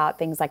aggressive about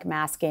things like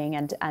masking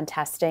and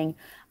testing.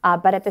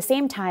 But at the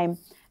same time,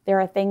 there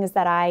are things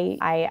that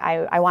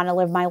I want to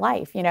live my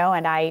life,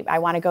 and I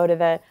want to go to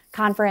the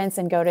conference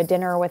and go to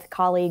dinner with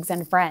colleagues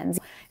and friends.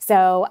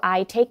 So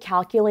I take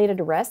calculated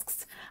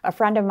risks. A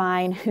friend of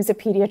mine who's a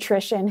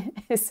pediatrician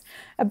is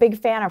a big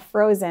fan of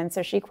Frozen.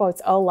 So she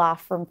quotes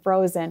Olaf from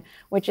Frozen,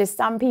 which is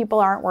some people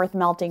aren't worth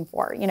melting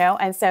for,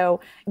 And so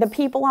the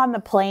people on the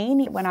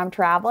plane when I'm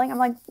traveling, I'm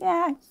like,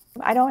 yeah,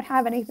 I don't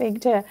have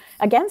anything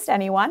against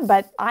anyone,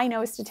 but I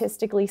know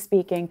statistically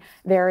speaking,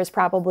 there is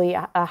probably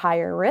a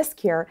higher risk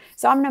here.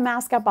 So I'm going to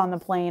mask up on the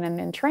plane and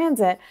in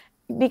transit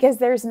because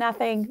there's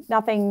nothing,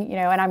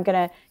 and I'm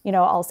going to,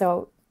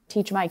 also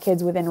teach my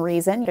kids within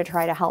reason to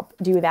try to help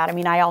do that. I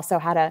mean, I also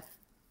had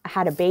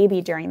a baby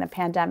during the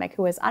pandemic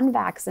who was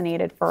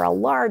unvaccinated for a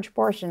large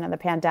portion of the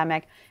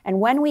pandemic.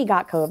 And when we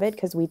got COVID,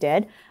 because we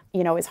did,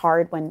 it was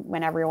hard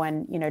when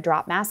everyone,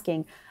 dropped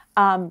masking.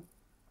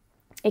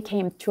 It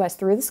came to us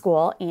through the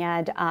school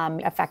and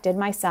affected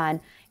my son.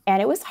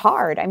 And it was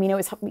hard. I mean,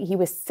 he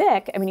was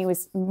sick. I mean, he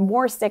was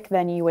more sick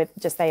than you would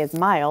just say is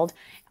mild.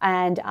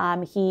 And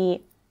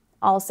he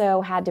also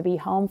had to be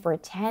home for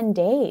 10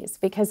 days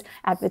because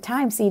at the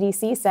time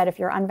CDC said if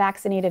you're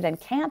unvaccinated and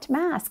can't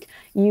mask,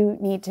 you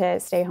need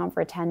to stay home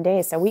for 10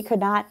 days. So we could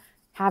not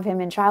have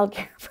him in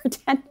childcare for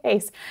 10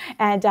 days.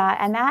 And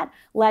that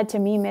led to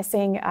me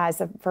missing, as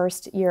a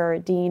first-year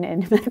dean in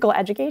medical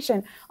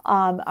education,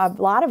 a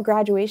lot of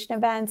graduation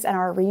events and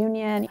our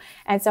reunion.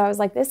 And so I was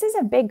like, this is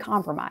a big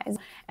compromise.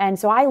 And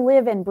so I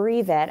live and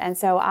breathe it. And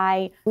so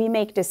we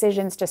make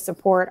decisions to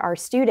support our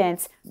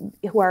students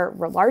who are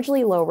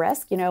largely low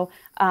risk,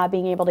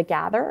 being able to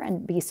gather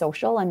and be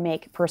social and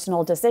make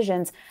personal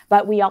decisions.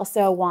 But we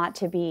also want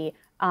to be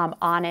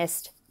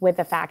honest with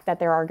the fact that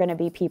there are going to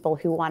be people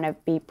who want to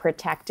be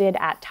protected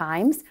at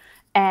times.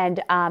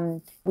 And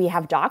we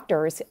have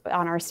doctors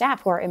on our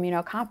staff who are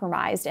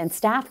immunocompromised and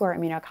staff who are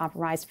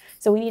immunocompromised.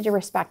 So we need to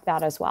respect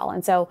that as well.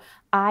 And so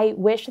I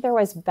wish there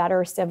was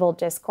better civil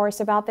discourse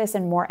about this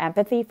and more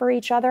empathy for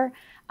each other,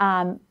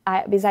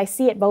 because I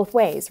see it both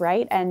ways,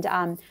 right? And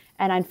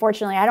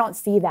unfortunately, I don't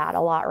see that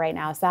a lot right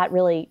now. So that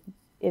really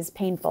is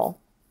painful.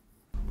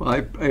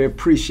 Well, I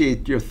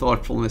appreciate your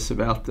thoughtfulness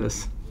about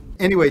this.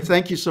 Anyway,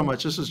 thank you so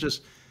much. This is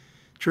just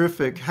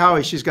terrific.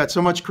 Howie, she's got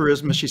so much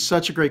charisma. She's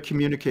such a great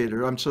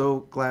communicator. I'm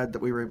so glad that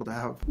we were able to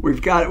have.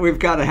 We've got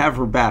to have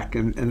her back,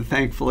 and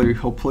thankfully,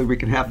 hopefully we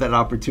can have that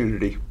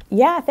opportunity.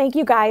 Yeah, thank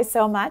you guys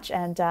so much,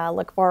 and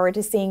look forward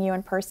to seeing you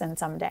in person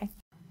someday.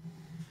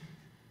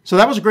 So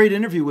that was a great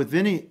interview with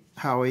Vineet,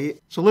 Howie.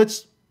 So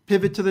let's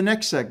pivot to the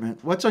next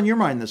segment. What's on your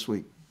mind this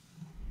week?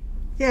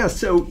 Yeah,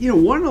 so,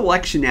 one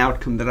election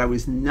outcome that I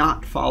was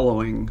not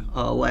following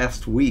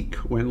last week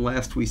when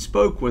last we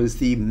spoke was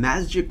the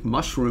magic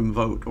mushroom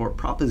vote, or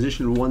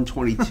Proposition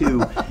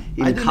 122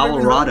 in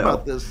Colorado.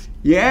 About this.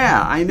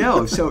 Yeah, I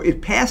know. So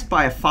it passed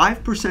by a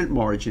 5%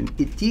 margin.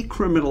 It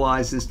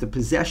decriminalizes the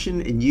possession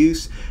and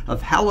use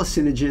of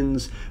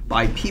hallucinogens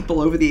by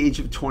people over the age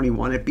of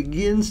 21. It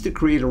begins to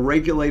create a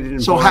regulated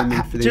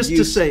environment for their use. Just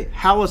to say,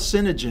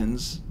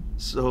 hallucinogens,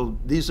 so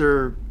these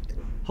are...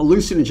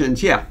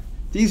 Hallucinogens, yeah.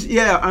 These,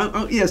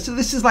 so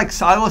this is like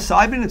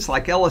psilocybin. It's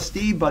like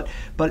LSD, but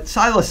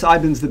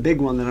psilocybin's the big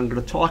one that I'm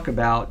going to talk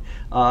about.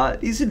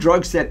 These are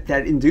drugs that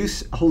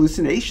induce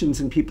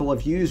hallucinations, and people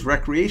have used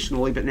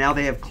recreationally, but now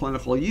they have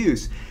clinical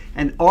use.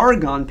 And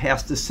Oregon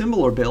passed a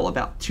similar bill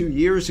about 2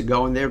 years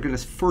ago, and they're going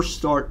to first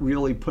start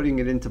really putting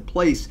it into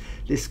place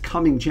this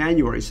coming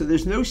January. So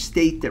there's no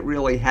state that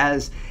really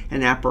has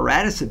an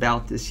apparatus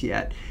about this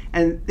yet.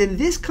 And then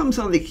this comes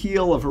on the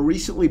heel of a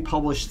recently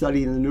published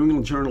study in the New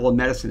England Journal of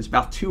Medicine, it's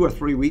about 2 or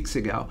 3 weeks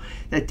ago,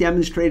 that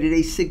demonstrated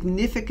a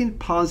significant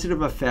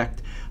positive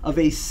effect of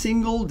a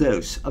single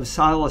dose of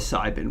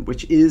psilocybin,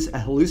 which is a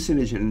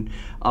hallucinogen,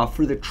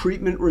 for the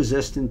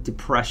treatment-resistant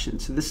depression.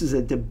 So this is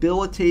a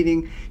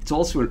debilitating, it's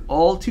also an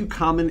all too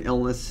common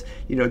illness,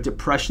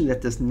 depression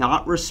that does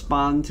not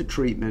respond to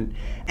treatment.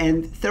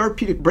 And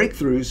therapeutic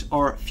breakthroughs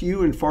are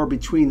few and far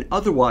between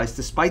otherwise,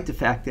 despite the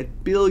fact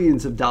that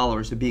billions of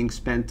dollars are being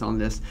spent on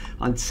this,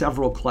 on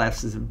several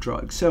classes of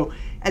drugs. So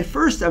at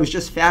first I was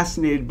just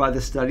fascinated by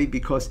the study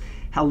because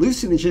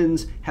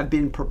hallucinogens have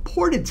been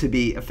purported to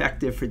be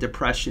effective for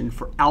depression,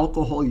 for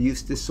alcohol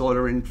use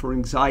disorder, and for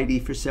anxiety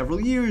for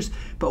several years,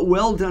 but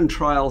well-done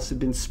trials have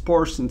been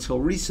sparse until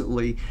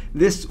recently.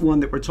 This one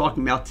that we're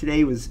talking about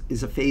today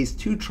is a phase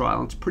 2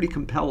 trial. It's pretty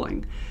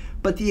compelling.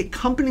 But the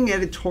accompanying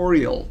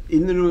editorial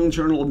in the New England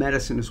Journal of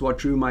Medicine is what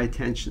drew my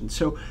attention.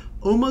 So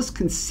almost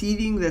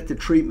conceding that the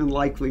treatment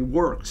likely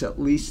works, at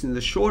least in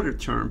the shorter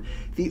term,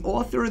 the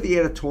author of the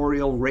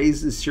editorial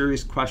raises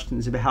serious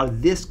questions about how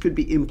this could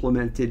be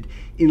implemented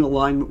in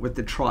alignment with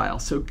the trial.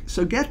 So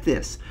get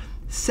this.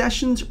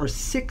 Sessions are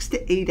 6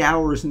 to 8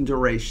 hours in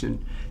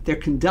duration. They're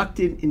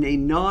conducted in a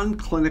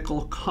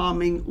non-clinical,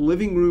 calming,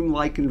 living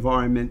room-like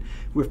environment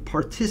with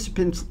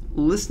participants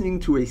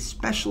listening to a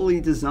specially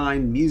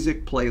designed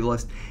music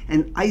playlist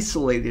and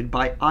isolated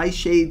by eye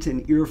shades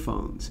and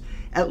earphones.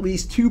 At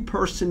least 2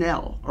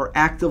 personnel are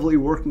actively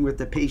working with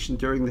the patient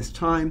during this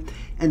time,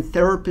 and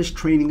therapist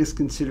training is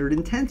considered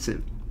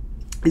intensive.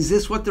 Is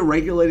this what the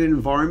regulated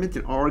environment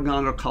in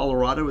Oregon or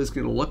Colorado is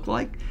going to look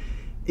like?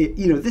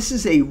 This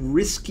is a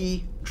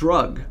risky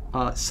drug.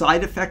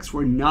 Side effects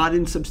were not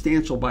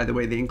insubstantial, by the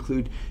way. They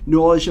include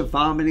nausea,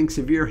 vomiting,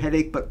 severe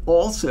headache, but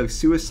also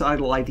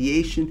suicidal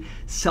ideation,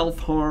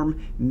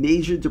 self-harm,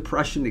 major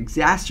depression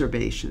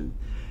exacerbation.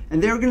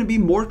 And there are going to be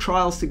more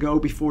trials to go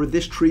before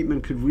this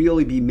treatment could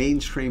really be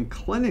mainstream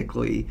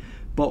clinically.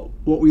 But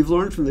what we've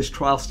learned from this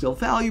trial is still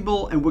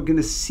valuable, and we're going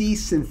to see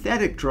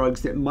synthetic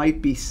drugs that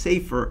might be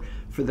safer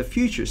for the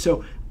future.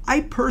 So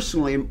I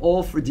personally am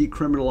all for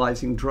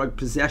decriminalizing drug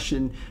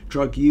possession,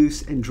 drug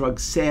use, and drug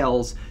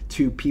sales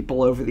to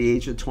people over the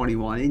age of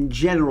 21. In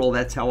general,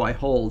 that's how I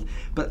hold.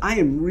 But I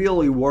am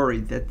really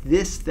worried that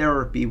this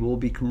therapy will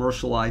be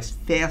commercialized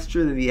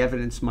faster than the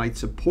evidence might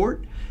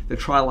support. The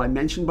trial I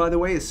mentioned, by the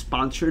way, is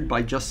sponsored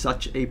by just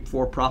such a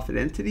for-profit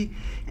entity,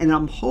 and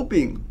I'm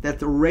hoping that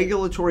the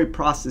regulatory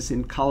process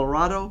in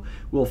Colorado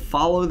will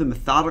follow the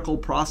methodical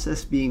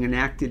process being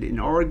enacted in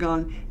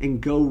Oregon and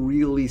go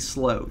really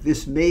slow.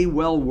 This may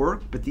well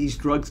work, but these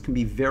drugs can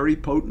be very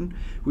potent.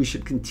 We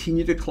should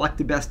continue to collect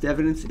the best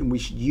evidence, and we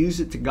should use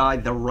it to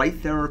guide the right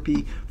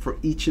therapy for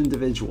each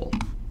individual.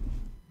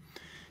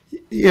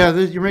 Yeah,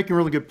 you're making a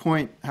really good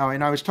point, Howie.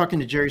 And I was talking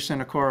to Jerry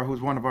Sanacora,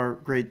 who's one of our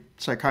great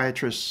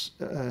psychiatrists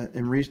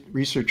and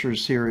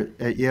researchers here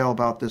at Yale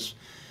about this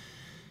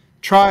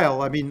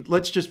trial. I mean,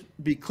 let's just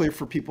be clear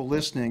for people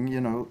listening.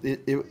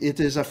 It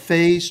is a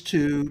phase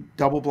 2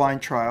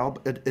 double-blind trial,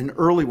 an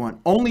early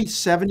one. Only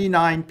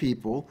 79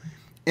 people,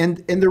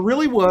 and there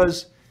really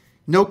was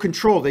no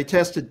control. They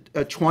tested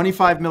a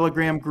 25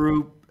 milligram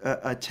group,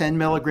 a 10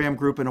 milligram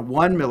group, and a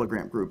 1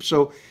 milligram group.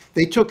 So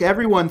they took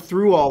everyone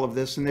through all of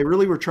this, and they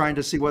really were trying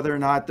to see whether or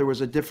not there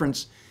was a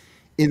difference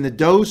in the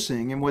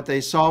dosing. And what they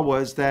saw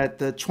was that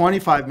the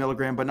 25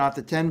 milligram, but not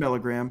the 10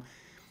 milligram,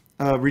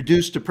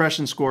 reduced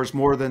depression scores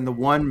more than the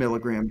 1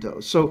 milligram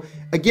dose. So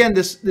again,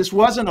 this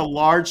wasn't a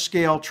large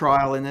scale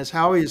trial. And as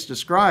Howie has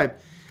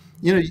described,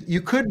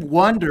 you could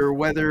wonder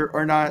whether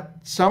or not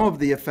some of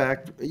the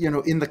effect,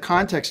 in the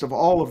context of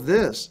all of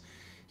this,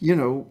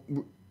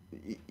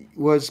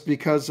 was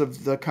because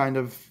of the kind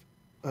of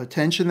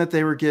attention that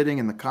they were getting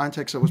and the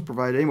context that was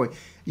provided. Anyway,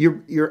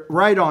 you're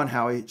right on,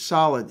 Howie,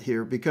 solid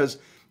here, because,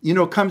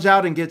 it comes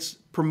out and gets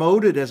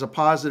promoted as a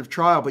positive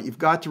trial, but you've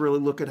got to really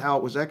look at how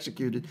it was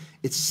executed.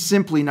 It's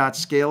simply not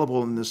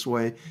scalable in this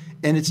way.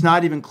 And it's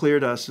not even clear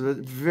to us,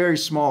 very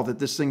small, that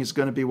this thing is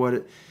going to be what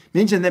it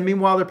means. And then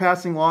meanwhile, they're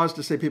passing laws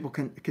to say people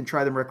can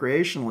try them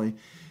recreationally.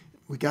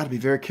 We got to be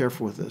very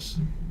careful with this.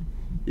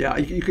 Yeah,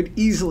 you could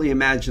easily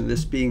imagine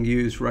this being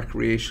used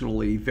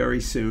recreationally very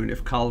soon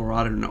if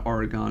Colorado and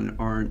Oregon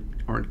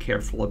aren't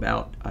careful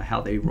about how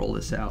they roll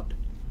this out.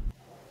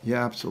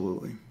 Yeah,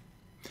 absolutely.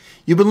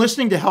 You've been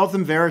listening to Health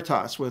in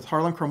Veritas with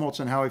Harlan Krumholtz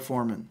and Howie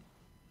Foreman.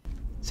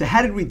 So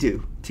how did we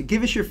do? To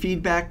give us your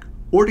feedback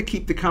or to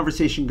keep the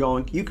conversation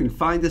going, you can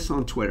find us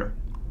on Twitter.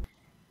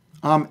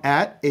 I'm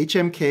at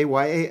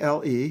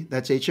HMKYALE,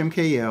 that's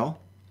HMK Yale.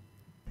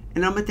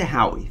 And I'm at the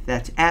Howie,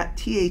 that's at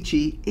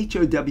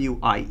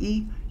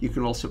THEHOWIE. You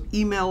can also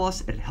email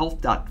us at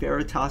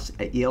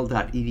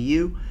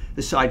health.veritas@yale.edu.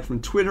 Aside from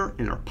Twitter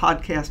and our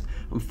podcast,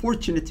 I'm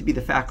fortunate to be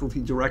the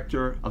faculty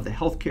director of the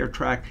healthcare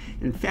track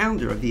and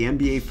founder of the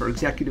MBA for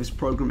Executives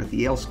program at the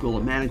Yale School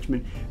of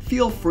Management.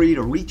 Feel free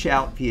to reach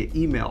out via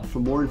email for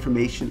more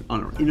information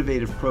on our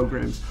innovative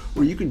programs,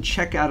 or you can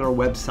check out our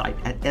website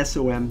at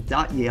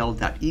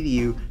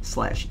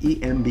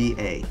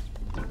som.yale.edu/EMBA.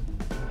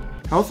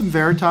 Health in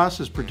Veritas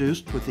is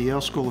produced with the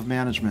Yale School of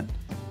Management.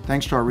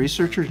 Thanks to our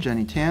researcher,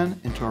 Jenny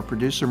Tan, and to our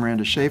producer,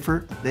 Miranda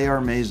Schaefer. They are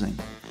amazing.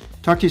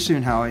 Talk to you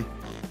soon, Howie.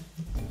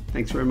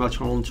 Thanks very much,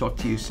 Harlan. Talk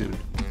to you soon.